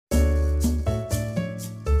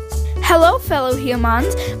Hello, fellow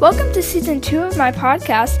humans. Welcome to season 2 of my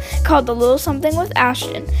podcast called A Little Something with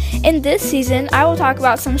Ashton. In this season, I will talk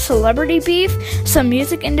about some celebrity beef, some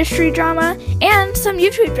music industry drama, and some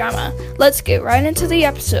YouTube drama. Let's get right into the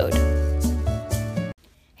episode.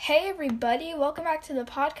 Hey, everybody. Welcome back to the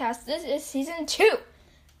podcast. This is season 2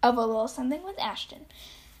 of A Little Something with Ashton.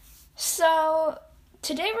 So,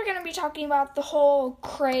 today we're going to be talking about the whole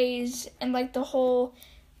craze and the whole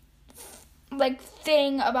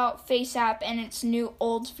thing about FaceApp and its new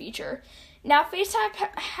old feature. Now, FaceApp,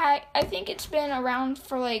 I think it's been around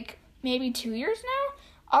for maybe 2 years now.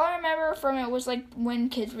 All I remember from it was when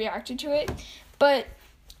kids reacted to it. But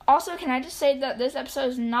also, can I just say that this episode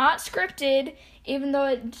is not scripted, even though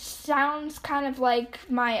it sounds kind of like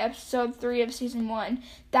my episode 3 of season 1.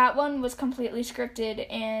 That one was completely scripted,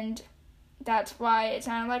 and that's why it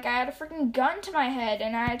sounded like I had a freaking gun to my head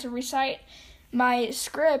and I had to recite my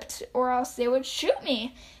script or else they would shoot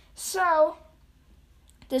me. So,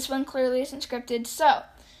 this one clearly isn't scripted. So,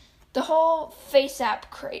 the whole FaceApp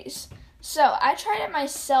craze. So, I tried it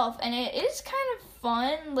myself and it is kind of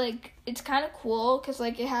fun. It's kind of cool because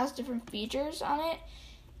it has different features on it.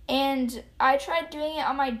 And I tried doing it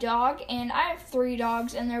on my dog, and I have 3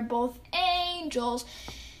 dogs and they're both angels.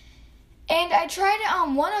 And I tried it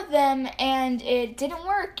on one of them, and it didn't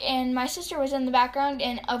work, and my sister was in the background,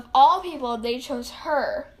 and of all people, they chose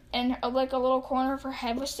her, and a little corner of her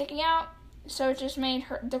head was sticking out, so it just made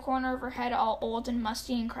the corner of her head all old and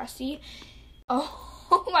musty and crusty.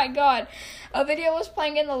 Oh my god. A video was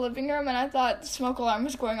playing in the living room, and I thought the smoke alarm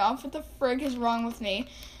was going off. What the frig is wrong with me?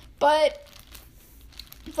 But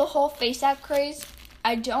the whole FaceApp craze,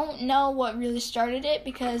 I don't know what really started it,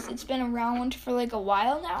 because it's been around for a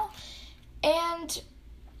while now. And,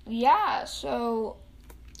 yeah, so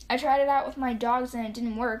I tried it out with my dogs and it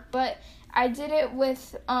didn't work, but I did it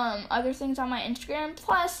with other things on my Instagram.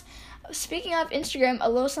 Plus, speaking of Instagram, A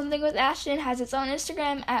Little Something with Ashton has its own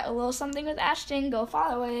Instagram at A Little Something with Ashton. Go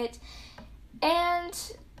follow it. And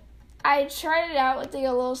I tried it out with the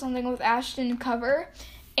A Little Something with Ashton cover,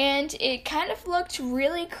 and it kind of looked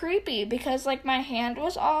really creepy because, my hand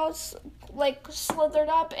was all, slithered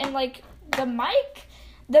up, and,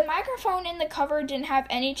 the microphone in the cover didn't have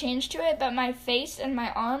any change to it, but my face and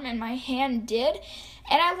my arm and my hand did,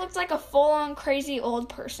 and I looked like a full-on crazy old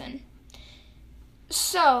person.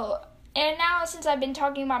 So, and now since I've been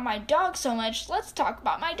talking about my dogs so much, let's talk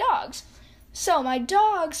about my dogs. So, my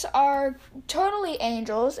dogs are totally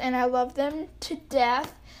angels, and I love them to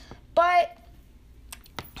death, but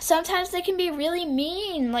sometimes they can be really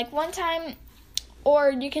mean. One time, or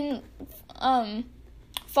you can,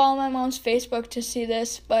 follow my mom's Facebook to see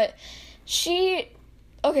this, but so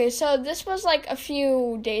this was a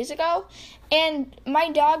few days ago, and my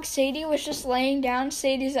dog Sadie was just laying down.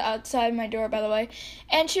 Sadie's outside my door, by the way,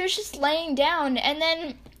 and she was just laying down, and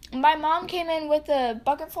then my mom came in with a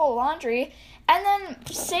bucket full of laundry, and then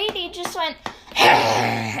Sadie just went,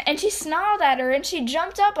 and she snarled at her, and she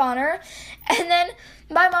jumped up on her, and then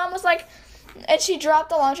my mom was like, and she dropped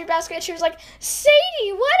the laundry basket, and she was like,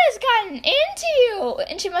 Sadie, what has gotten into you?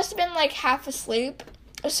 And she must have been, half asleep.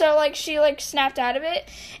 So, she, snapped out of it.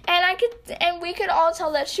 And we could all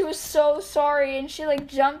tell that she was so sorry. And she,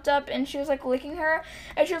 jumped up, and she was, licking her.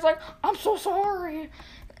 And she was like, I'm so sorry.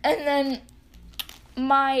 And then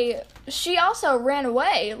she also ran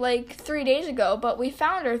away, 3 days ago. But we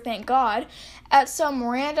found her, thank God, at some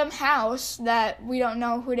random house that we don't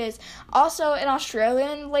know who it is. Also, an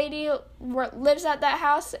Australian lady lives at that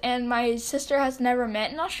house, and my sister has never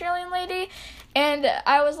met an Australian lady. And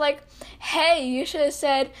I was like, hey, you should have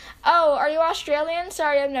said, oh, are you Australian?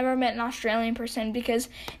 Sorry, I've never met an Australian person, because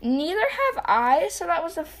neither have I. So that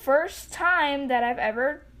was the first time that I've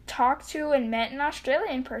ever talked to and met an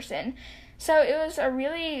Australian person. So it was a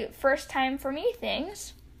really first time for me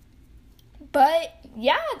things. But,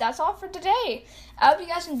 yeah, that's all for today. I hope you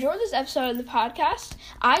guys enjoyed this episode of the podcast.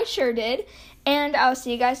 I sure did. And I'll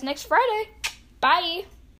see you guys next Friday. Bye.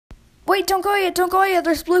 Wait, don't go yet.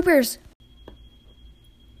 There's bloopers.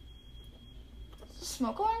 Is the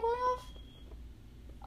smoke alarm going off?